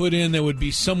could put in that would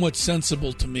be somewhat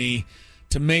sensible to me,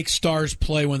 to make stars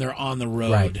play when they're on the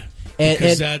road. Right.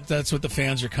 Because that's what the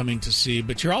fans are coming to see.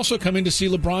 But you're also coming to see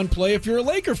LeBron play if you're a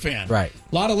Laker fan. Right.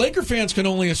 A lot of Laker fans can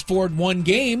only afford one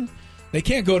game. They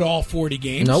can't go to all 40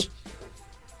 games. Nope.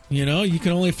 You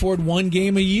can only afford one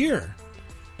game a year.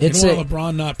 You don't want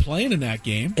LeBron not playing in that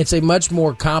game. It's a much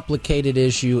more complicated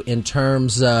issue in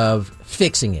terms of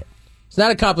fixing it. It's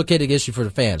not a complicated issue for the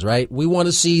fans, right? We want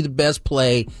to see the best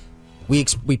play. We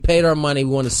paid our money. We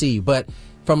want to see you. But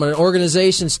from an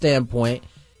organization standpoint,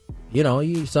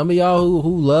 some of y'all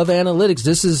who love analytics,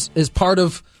 this is part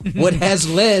of what has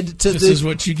led to this is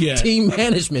what you get. Team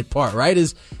management part, right?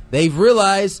 Is they've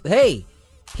realized, hey,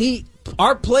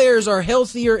 our players are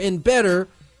healthier and better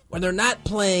when they're not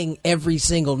playing every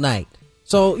single night.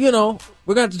 So, we're going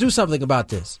to have to do something about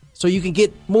this so you can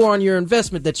get more on your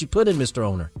investment that you put in, Mr.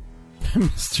 Owner.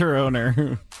 Mr. Owner.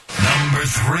 Number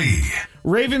 3.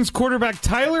 Ravens quarterback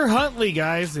Tyler Huntley,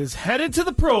 guys, is headed to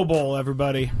the Pro Bowl,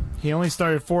 everybody. He only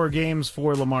started 4 games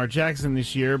for Lamar Jackson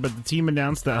this year, but the team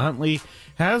announced that Huntley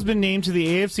has been named to the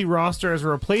AFC roster as a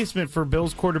replacement for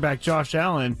Bills quarterback Josh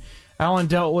Allen. Allen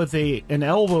dealt with an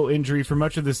elbow injury for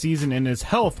much of the season, and his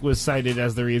health was cited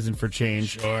as the reason for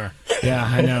change. Sure. Yeah,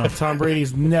 I know. Tom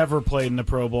Brady's never played in the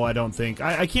Pro Bowl, I don't think.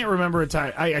 I can't remember a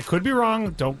time. I could be wrong.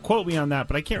 Don't quote me on that,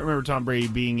 but I can't remember Tom Brady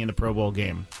being in a Pro Bowl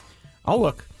game. I'll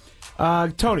look.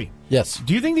 Tony. Yes.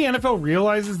 Do you think the NFL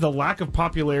realizes the lack of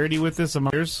popularity with this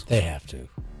among players? They have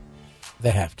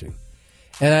to.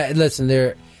 And listen,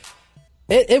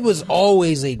 it was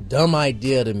always a dumb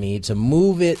idea to me to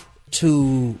move it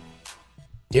to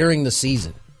during the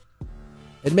season.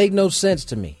 It made no sense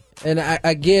to me. And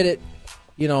I get it,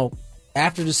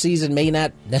 after the season may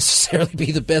not necessarily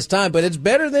be the best time, but it's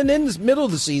better than in the middle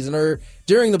of the season or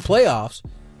during the playoffs.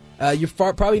 You're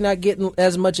probably not getting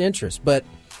as much interest. But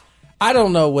I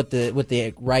don't know what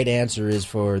the right answer is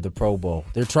for the Pro Bowl.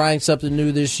 They're trying something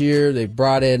new this year. They've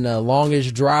brought in a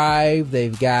longest drive.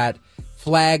 They've got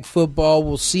flag football.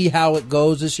 We'll see how it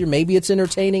goes this year. Maybe it's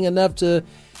entertaining enough to,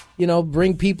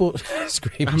 bring people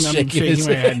screaming, shaking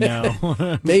my head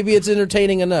now. Maybe it's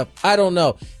entertaining enough. I don't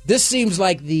know. This seems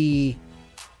like the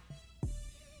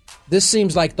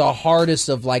hardest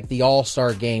of the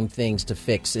All-Star game things to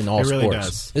fix in all really sports.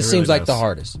 Does. This seems like the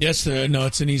hardest. Yes, no,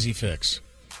 it's an easy fix.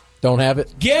 Don't have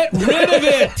it? Get rid of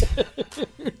it!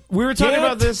 We were talking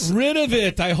about this. Get rid of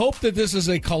it. I hope that this is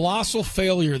a colossal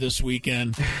failure this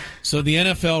weekend so the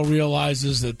NFL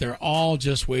realizes that they're all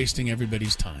just wasting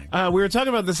everybody's time. We were talking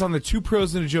about this on the Two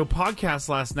Pros and a Joe podcast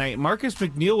last night. Marcus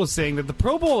McNeil was saying that the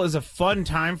Pro Bowl is a fun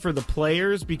time for the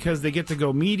players because they get to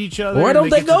go meet each other. Why don't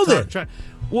they go there?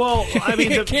 Well, I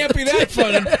mean, it can't be that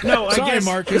fun. No, I Sorry, guess,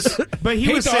 Marcus. But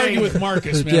he was to saying, argue with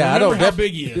Marcus, man. Yeah, Remember how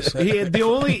big he is.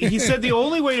 He said the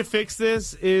only way to fix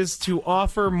this is to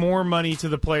offer more money to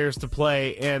the players to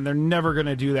play, and they're never going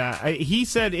to do that. He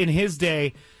said in his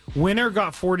day, winner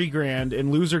got $40,000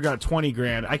 and loser got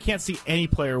 $20,000. I can't see any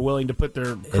player willing to put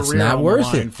their career on the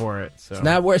line for it. So.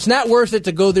 It's not worth it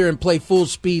to go there and play full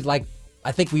speed like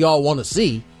I think we all want to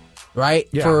see, right?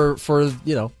 Yeah. For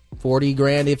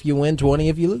 $40,000 if you win, $20,000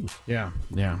 if you lose. Yeah.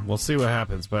 We'll see what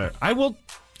happens, but I will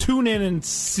tune in and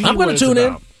see. I'm going to tune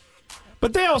in.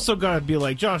 But they also got to be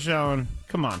like, Josh Allen,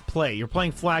 come on, play. You're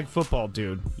playing flag football,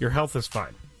 dude. Your health is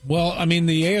fine. Well, I mean,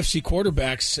 the AFC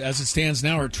quarterbacks, as it stands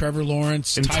now, are Trevor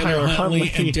Lawrence, and Tyler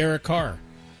Huntley, and Derek Carr.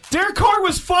 Derek Carr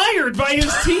was fired by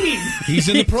his team. He's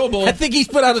in the Pro Bowl. I think he's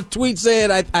put out a tweet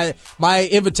saying, my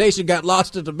invitation got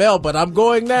lost in the mail, but I'm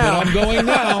going now.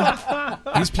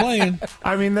 He's playing.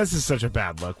 I mean, this is such a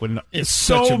bad look when it's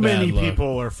so many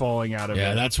people are falling out of it.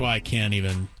 Yeah, that's why I can't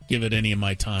even give it any of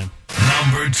my time.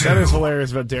 Number 2. That is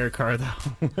hilarious about Derek Carr,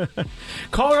 though.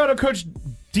 Colorado coach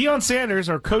Deion Sanders,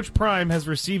 or Coach Prime, has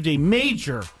received a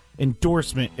major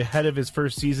endorsement ahead of his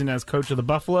first season as coach of the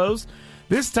Buffaloes.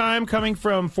 This time coming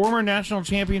from former national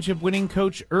championship winning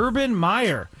coach Urban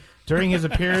Meyer during his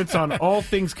appearance on All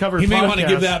Things Covered podcast. He may want to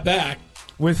give that back.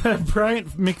 With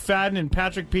Bryant McFadden and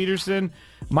Patrick Peterson,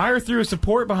 Meyer threw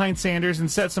support behind Sanders and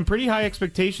set some pretty high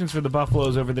expectations for the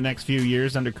Buffaloes over the next few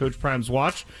years under Coach Prime's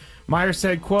watch. Meyer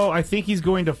said, quote, I think he's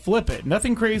going to flip it.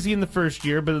 Nothing crazy in the first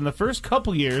year, but in the first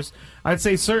couple years, I'd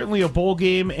say certainly a bowl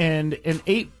game and an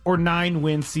 8 or 9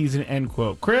 win season, end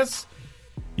quote. Chris,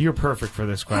 you're perfect for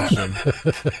this question.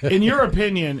 In your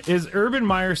opinion, is Urban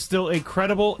Meyer still a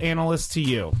credible analyst to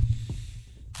you?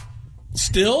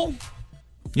 Still?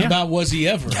 Yeah. About was he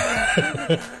ever?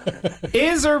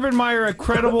 Is Urban Meyer a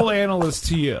credible analyst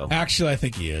to you? Actually, I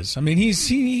think he is. I mean,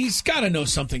 he's got to know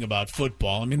something about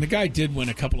football. I mean, the guy did win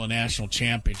a couple of national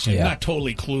championships. Yeah. Not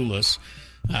totally clueless.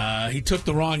 He took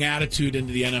the wrong attitude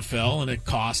into the NFL, and it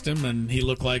cost him. And he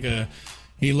looked kind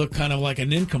of like a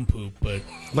nincompoop, but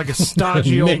like a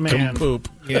stodgy old man.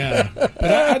 Yeah, but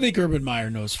I think Urban Meyer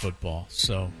knows football.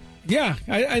 So yeah,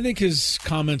 I think his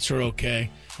comments are okay.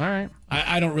 All right.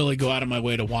 I don't really go out of my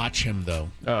way to watch him, though.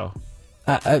 Oh.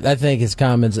 I think his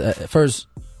comments, first,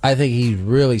 I think he's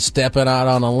really stepping out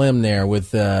on a limb there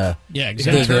with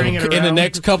exactly. In the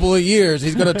next couple of years,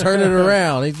 he's going to turn it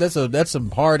around. That's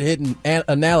some hard-hitting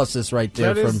analysis right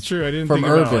there. That is true. I didn't think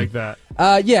about it like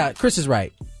that. Yeah, Chris is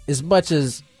right. As much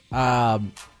as I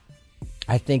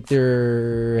think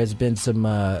there has been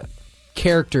some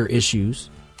character issues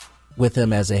with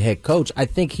him as a head coach, I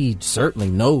think he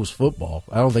certainly knows football.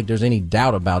 I don't think there's any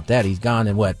doubt about that. He's gone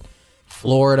in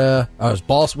Florida.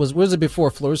 Was it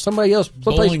before Florida? Somebody else.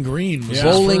 Bowling Green.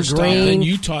 Bowling Green. Then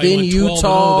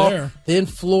Utah. There. Then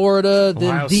Florida.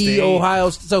 Ohio then State. Ohio.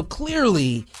 So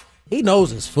clearly, he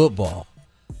knows his football.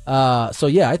 So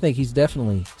yeah, I think he's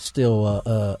definitely still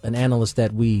an analyst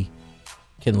that we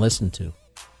can listen to.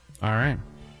 All right.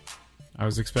 I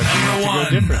was expecting it to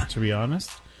go different, to be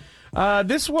honest.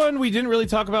 This one we didn't really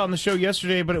talk about on the show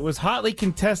yesterday, but it was hotly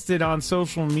contested on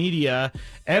social media.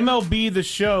 MLB The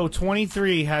Show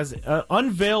 23 has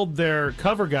unveiled their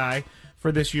cover guy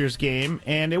for this year's game,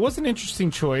 and it was an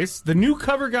interesting choice. The new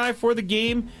cover guy for the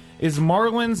game is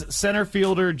Marlins center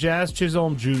fielder Jazz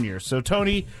Chisholm Jr. So,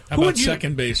 Tony, how about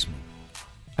second baseman?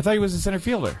 I thought he was a center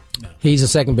fielder. No. He's a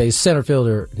second base center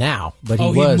fielder now, but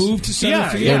he moved to center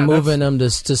field. They're moving him to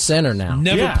center now.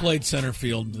 Never played center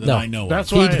field that I know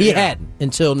that's of. Why he hadn't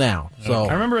until now. So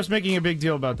I remember us making a big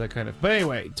deal about that kind of. But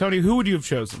anyway, Tony, who would you have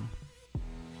chosen?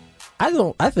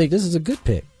 I think this is a good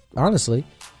pick. honestly.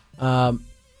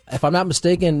 If I'm not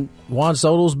mistaken, Juan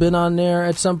Soto's been on there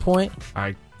at some point.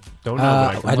 I don't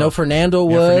know. I know Fernando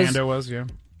was. Fernando was, yeah.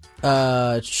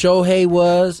 Shohei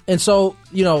was. And so,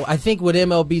 I think what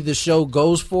MLB The Show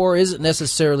goes for isn't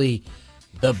necessarily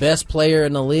the best player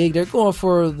in the league. They're going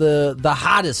for the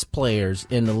hottest players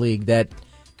in the league that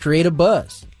create a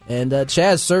buzz. And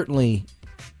Chaz certainly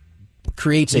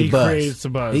creates a buzz.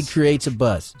 He creates a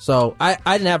buzz. So I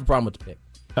didn't have a problem with the pick.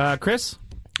 Chris?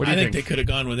 What do you think? They could have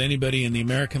gone with anybody in the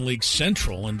American League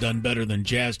Central and done better than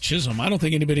Jazz Chisholm. I don't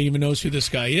think anybody even knows who this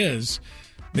guy is.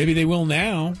 Maybe they will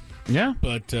now. Yeah.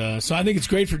 But so I think it's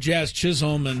great for Jazz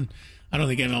Chisholm, and I don't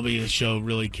think MLB The Show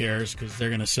really cares because they're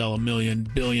going to sell 1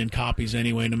 billion copies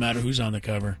anyway, no matter who's on the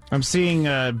cover. I'm seeing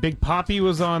Big Papi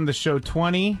was on the show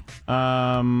 20.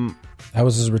 That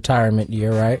was his retirement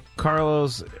year, right?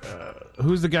 Carlos,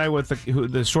 who's the guy with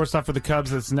the shortstop for the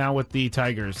Cubs that's now with the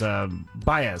Tigers?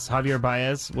 Baez. Javier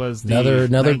Baez was the another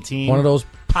 19. One of those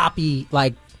Papi,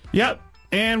 like... Yep,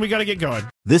 and we got to get going.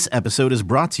 This episode is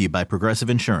brought to you by Progressive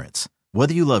Insurance.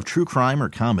 Whether you love true crime or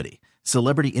comedy,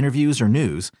 celebrity interviews or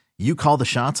news, you call the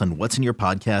shots on what's in your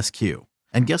podcast queue.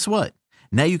 And guess what?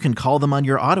 Now you can call them on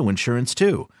your auto insurance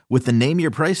too with the Name Your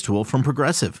Price tool from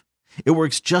Progressive. It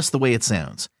works just the way it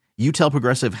sounds. You tell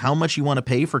Progressive how much you want to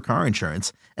pay for car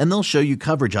insurance, and they'll show you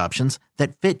coverage options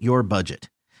that fit your budget.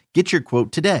 Get your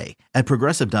quote today at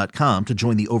Progressive.com to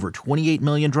join the over 28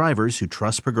 million drivers who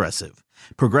trust Progressive.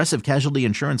 Progressive Casualty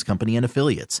Insurance Company and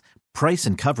Affiliates. Price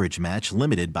and coverage match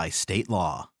limited by state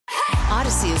law.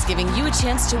 Odyssey is giving you a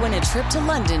chance to win a trip to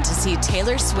London to see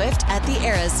Taylor Swift at the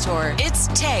Eras Tour. It's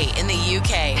Tay in the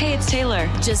UK. Hey, it's Taylor.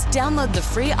 Just download the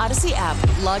free Odyssey app,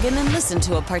 log in and listen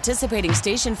to a participating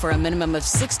station for a minimum of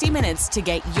 60 minutes to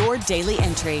get your daily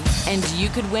entry. And you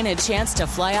could win a chance to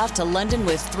fly off to London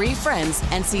with 3 friends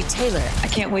and see Taylor. I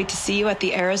can't wait to see you at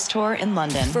the Eras Tour in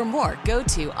London. For more, go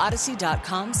to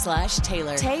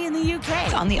odyssey.com/Taylor. Tay in the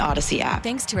UK. On the Odyssey app.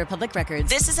 Thanks to Republic Records.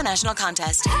 This is a national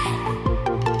contest.